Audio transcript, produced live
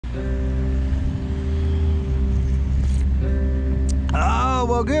Oh,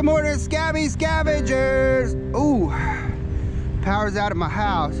 well, good morning, scavengers. Ooh, power's out at my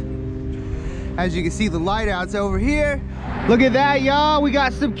house. As you can see, the light out's over here. Look at that, y'all. We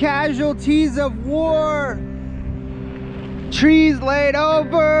got some casualties of war. Trees laid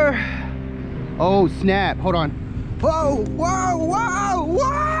over. Oh, snap. Hold on. Whoa, whoa, whoa,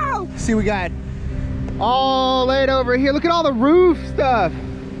 whoa. See, we got all laid over here. Look at all the roof stuff.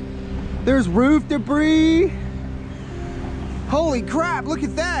 There's roof debris. Holy crap, look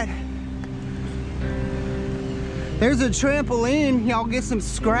at that. There's a trampoline. Y'all get some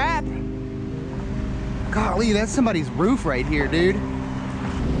scrap. Golly, that's somebody's roof right here, dude.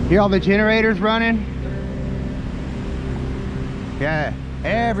 Hear all the generators running? Yeah,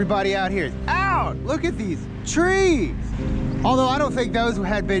 everybody out here is out. Look at these trees. Although I don't think those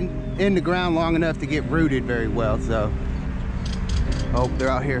had been in the ground long enough to get rooted very well, so. Oh, they're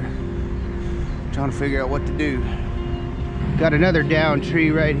out here trying to figure out what to do. Got another down tree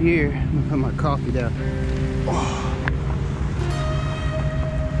right here. I'm gonna put my coffee down. Oh.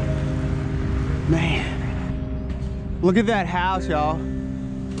 Man, look at that house, y'all.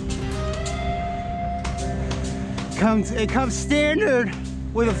 It comes standard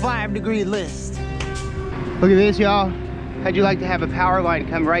with a 5-degree list. Look at this, y'all. How'd you like to have a power line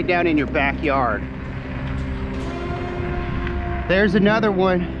come right down in your backyard? There's another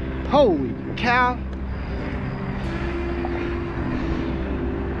one. Holy cow.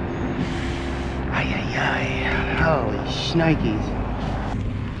 Holy shnikes.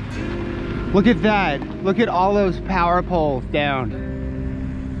 Look at that. Look at all those power poles down.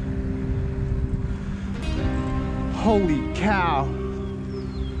 Holy cow.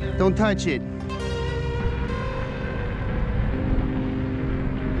 Don't touch it.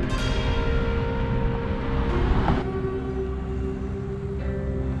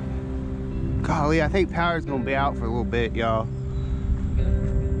 Golly, I think power's gonna be out for a little bit, y'all.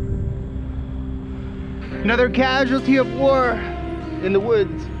 Another casualty of war in the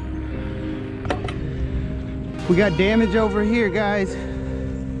woods. We got damage over here, guys.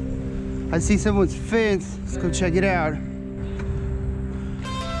 I see someone's fence. Let's go check it out.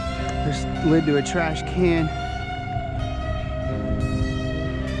 There's lid to a trash can.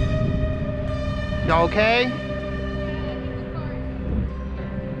 Y'all okay?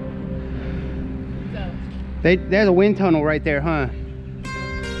 There's a wind tunnel right there, huh?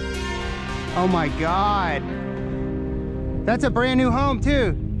 Oh my God. That's a brand new home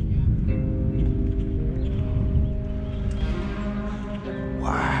too.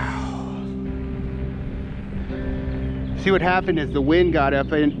 Wow. See, what happened is the wind got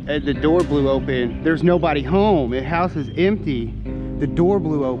up and the door blew open. There's nobody home. The house is empty. The door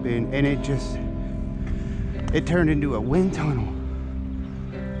blew open and it turned into a wind tunnel.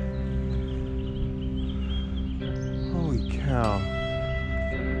 Holy cow.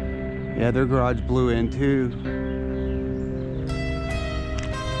 Yeah, their garage blew in too.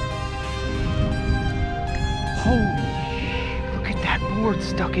 Holy, look at that board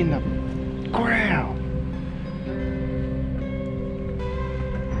stuck in the ground.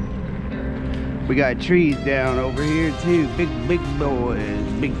 We got trees down over here too. Big boys,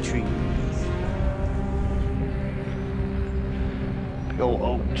 big trees. Big old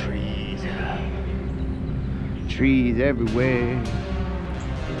oak trees. Trees everywhere.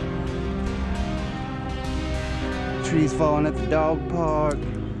 Trees falling at the dog park.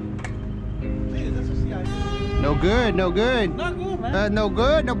 No good, no good. Not good, man. No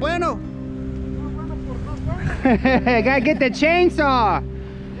good, no bueno. Gotta get the chainsaw.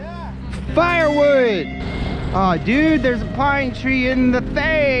 Yeah. Firewood. Oh, dude, there's a pine tree in the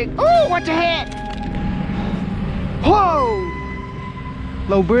thing. Oh, what the heck? Whoa.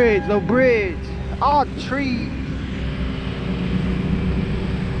 Low bridge, low bridge. Oh, trees.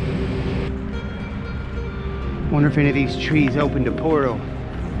 Wonder if any of these trees opened a portal,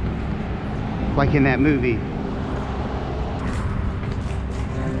 like in that movie.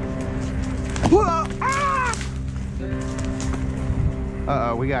 Whoa! Ah!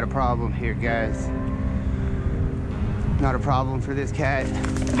 Uh-oh, we got a problem here, guys. Not a problem for this cat.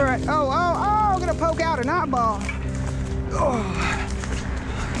 Oh, I'm gonna poke out an eyeball. Oh.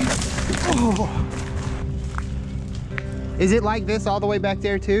 Oh. Is it like this all the way back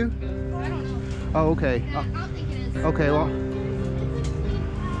there too? I don't know. Oh, okay. I don't think it is. Okay, well.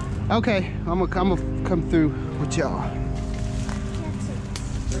 Okay, I'm gonna come through with y'all.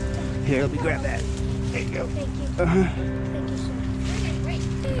 Here, let me grab that. There you go. Thank you. Uh-huh. Thank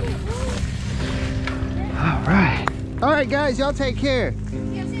you, sir. All right. All right, guys, y'all take care.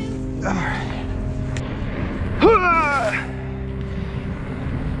 You too. All right.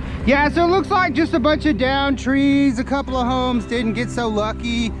 Yeah, so it looks like just a bunch of downed trees. A couple of homes didn't get so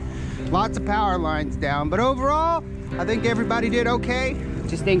lucky. Lots of power lines down. But overall, I think everybody did okay.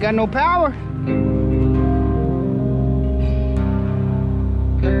 Just ain't got no power.